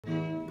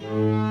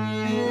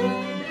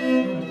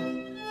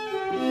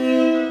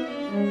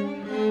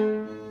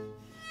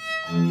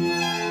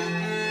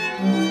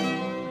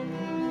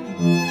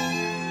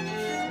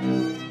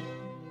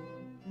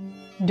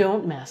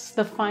don't miss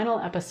the final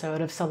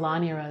episode of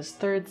SalonEra's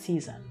third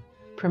season,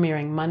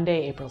 premiering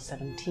Monday, April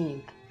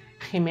 17th,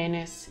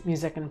 Ximenez,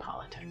 Music and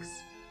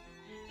Politics.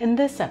 In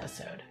this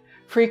episode,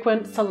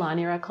 frequent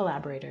SalonEra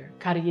collaborator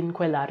Karin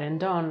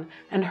Cuellar-Rendon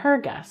and her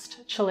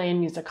guest, Chilean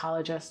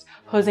musicologist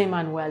José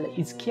Manuel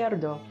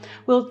Izquierdo,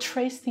 will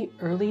trace the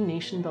early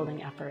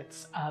nation-building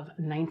efforts of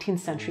 19th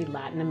century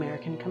Latin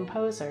American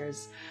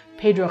composers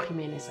Pedro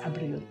Ximénez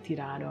Abril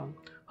Tirado,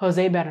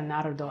 José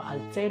Bernardo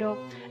Alzedo,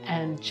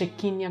 and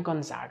Chiquinha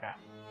Gonzaga.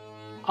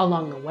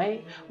 Along the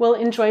way, we'll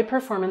enjoy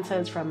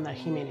performances from the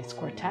Ximinez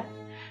Quartet,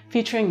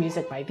 featuring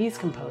music by these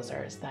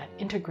composers that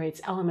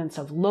integrates elements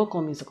of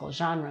local musical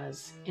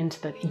genres into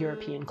the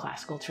European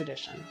classical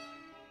tradition.